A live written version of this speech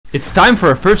It's time for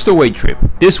our first away trip.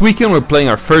 This weekend we're playing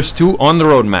our first two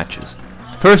on-the-road matches.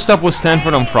 First up was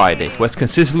Stanford on Friday, who has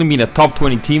consistently been a top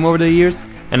 20 team over the years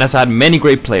and has had many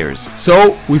great players.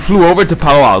 So we flew over to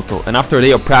Palo Alto, and after a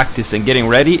day of practice and getting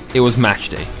ready, it was match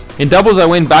day. In doubles I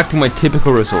went back to my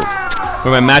typical result,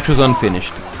 where my match was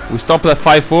unfinished. We stopped at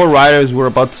 5-4 right as we were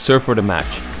about to serve for the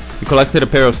match. We collected a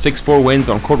pair of 6-4 wins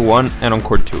on court 1 and on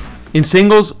court 2. In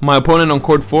singles, my opponent on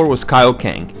court 4 was Kyle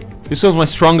Kang. This was my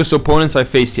strongest opponents I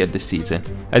faced yet this season,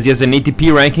 as he has an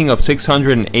ATP ranking of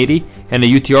 680 and a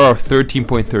UTR of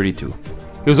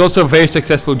 13.32. He was also a very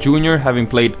successful junior, having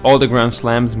played all the Grand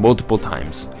Slams multiple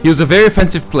times. He was a very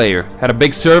offensive player, had a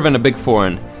big serve and a big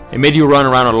forehand. It made you run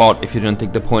around a lot if you didn't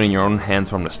take the point in your own hands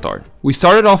from the start. We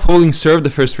started off holding serve the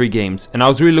first 3 games, and I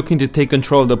was really looking to take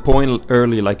control of the point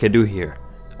early like I do here.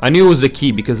 I knew it was the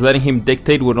key because letting him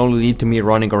dictate would only lead to me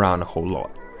running around a whole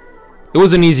lot. It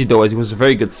wasn't easy though, as he was a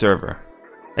very good server.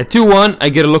 At 2-1, I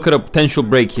get a look at a potential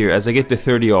break here as I get the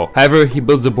 30-0. However, he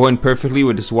builds the point perfectly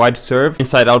with his wide serve,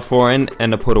 inside out forehand,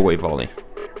 and a put away volley.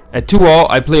 At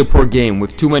 2-all, I play a poor game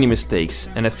with too many mistakes,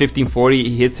 and at 15-40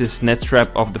 he hits his net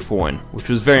strap off the forehand, which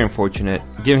was very unfortunate,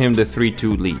 giving him the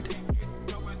 3-2 lead.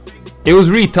 It was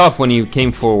really tough when he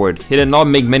came forward. He did not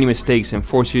make many mistakes and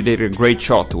forced you to hit a great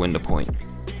shot to win the point.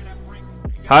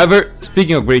 However,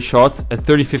 speaking of great shots, at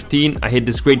 30-15 I hit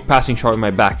this great passing shot with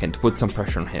my backhand to put some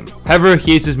pressure on him. However,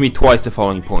 he aces me twice the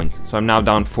following points, so I'm now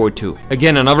down 4-2.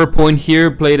 Again, another point here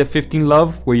played at 15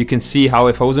 love, where you can see how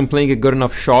if I wasn't playing a good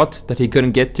enough shot that he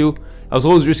couldn't get to, I was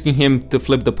always risking him to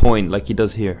flip the point like he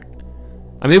does here.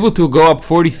 I'm able to go up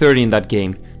 40-30 in that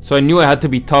game, so I knew I had to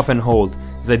be tough and hold,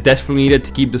 as I desperately needed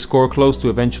to keep the score close to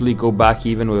eventually go back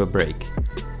even with a break.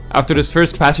 After this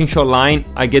first passing shot line,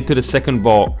 I get to the second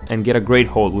ball and get a great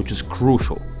hold, which is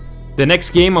crucial. The next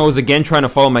game I was again trying to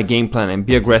follow my game plan and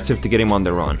be aggressive to get him on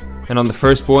the run. And on the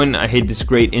first point I hit this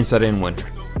great inside in winner.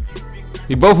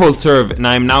 We both hold serve and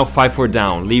I am now 5-4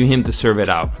 down, leaving him to serve it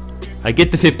out. I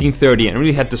get to 15-30 and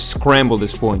really had to scramble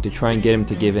this point to try and get him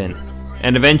to give in.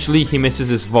 And eventually he misses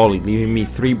his volley, leaving me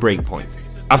 3 break points.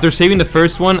 After saving the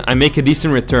first one, I make a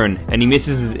decent return and he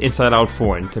misses his inside out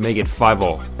forehand to make it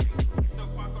 5-all.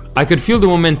 I could feel the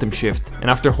momentum shift, and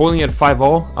after holding at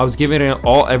 5-all, I was giving it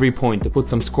all every point to put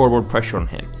some scoreboard pressure on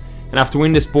him. And after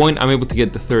winning this point, I'm able to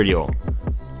get the 30-all.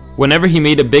 Whenever he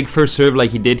made a big first serve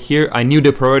like he did here, I knew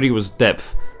the priority was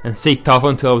depth, and stay tough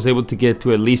until I was able to get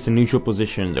to at least a neutral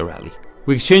position in the rally.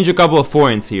 We exchanged a couple of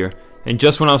forehands here, and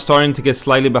just when I was starting to get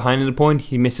slightly behind in the point,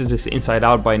 he misses his inside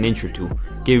out by an inch or 2,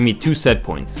 giving me 2 set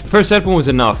points. The first set point was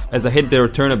enough, as I hit the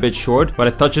return a bit short, but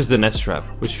it touches the net strap,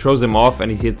 which throws him off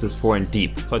and he hits his forehand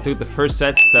deep. So I took the first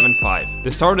set 7-5.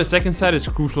 The start of the second set is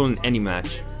crucial in any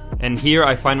match, and here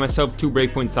I find myself 2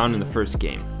 break points down in the first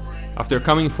game. After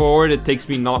coming forward, it takes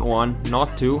me not 1,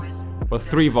 not 2, but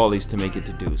 3 volleys to make it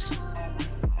to deuce.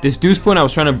 This deuce point I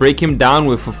was trying to break him down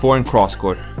with a forehand cross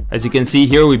court. As you can see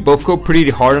here, we both go pretty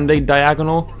hard on the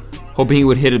diagonal, hoping he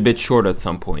would hit a bit short at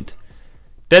some point.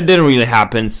 That didn't really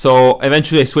happen, so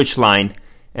eventually I switched line,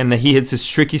 and he hits his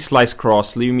tricky slice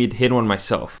cross, leaving me to hit one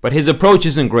myself. But his approach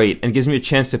isn't great, and gives me a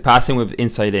chance to pass him with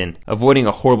inside in, avoiding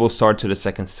a horrible start to the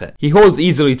second set. He holds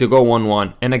easily to go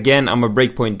 1-1, and again I'm a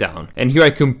break point down. And here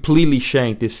I completely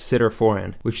shanked this sitter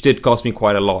forehand, which did cost me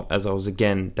quite a lot, as I was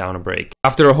again down a break.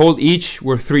 After a hold each,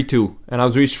 we're 3-2, and I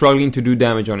was really struggling to do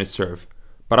damage on his serve.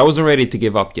 But I wasn't ready to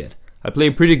give up yet. I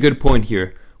played a pretty good point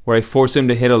here, where I forced him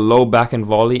to hit a low backhand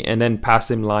volley and then pass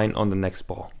him line on the next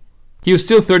ball. He was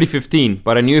still 30-15,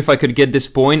 but I knew if I could get this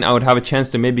point, I would have a chance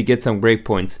to maybe get some break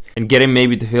points and get him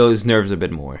maybe to feel his nerves a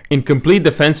bit more. In complete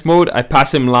defense mode, I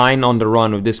pass him line on the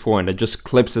run with this forehand that just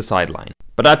clips the sideline.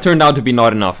 But that turned out to be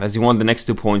not enough, as he won the next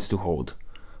 2 points to hold.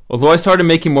 Although I started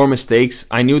making more mistakes,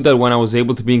 I knew that when I was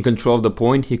able to be in control of the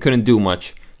point, he couldn't do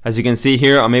much. As you can see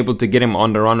here, I'm able to get him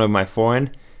on the run with my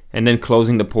forehand, and then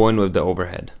closing the point with the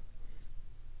overhead.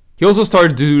 He also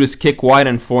started to do this kick wide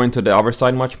and forehand to the other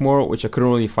side much more, which I couldn't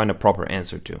really find a proper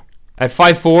answer to. At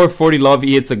 5-4, 40 love,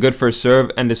 he hits a good first serve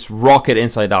and this rocket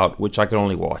inside out, which I could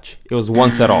only watch. It was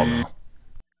 1 set all though.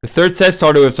 The third set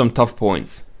started with some tough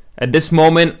points. At this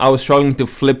moment, I was struggling to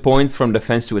flip points from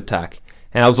defense to attack,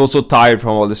 and I was also tired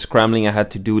from all the scrambling I had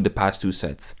to do the past 2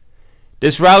 sets.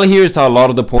 This rally here is how a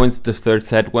lot of the points the third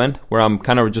set went, where I'm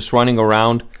kind of just running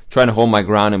around, trying to hold my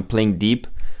ground and playing deep,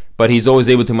 but he's always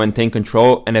able to maintain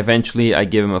control, and eventually I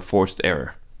give him a forced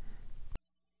error.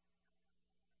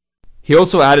 He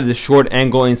also added the short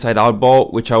angle inside out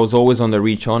ball, which I was always on the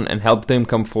reach on, and helped him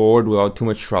come forward without too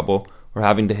much trouble or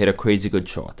having to hit a crazy good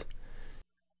shot.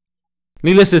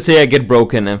 Needless to say, I get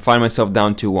broken and find myself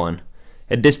down 2-1.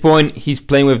 At this point, he's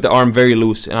playing with the arm very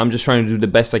loose, and I'm just trying to do the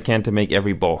best I can to make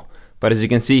every ball. but as you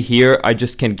can see here, I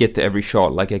just can't get to every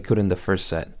shot like I could in the first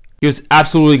set. He was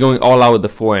absolutely going all out with the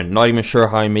forehand, not even sure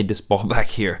how I made this ball back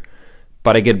here,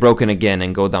 but I get broken again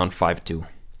and go down 5-2.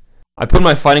 I put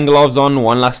my fighting gloves on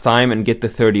one last time and get the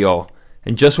 30-all,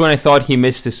 and just when I thought he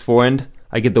missed his forehand,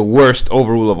 I get the worst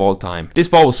overrule of all time. This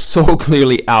ball was so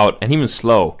clearly out and even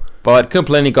slow, but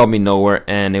complaining got me nowhere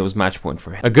and it was match point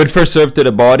for him. A good first serve to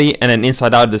the body and an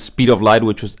inside out at the speed of light,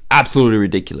 which was absolutely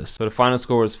ridiculous. So the final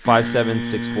score was 5-7,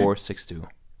 6-4, 6-2.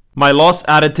 My loss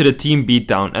added to the team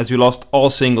beatdown as we lost all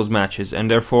singles matches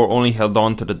and therefore only held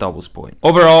on to the doubles point.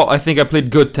 Overall, I think I played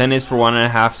good tennis for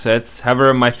 1.5 sets.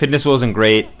 However, my fitness wasn't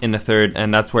great in the third,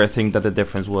 and that's where I think that the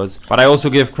difference was. But I also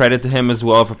give credit to him as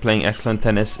well for playing excellent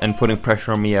tennis and putting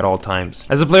pressure on me at all times.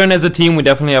 As a player and as a team, we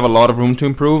definitely have a lot of room to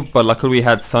improve, but luckily we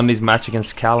had Sunday's match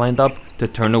against Cal lined up to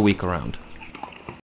turn the week around.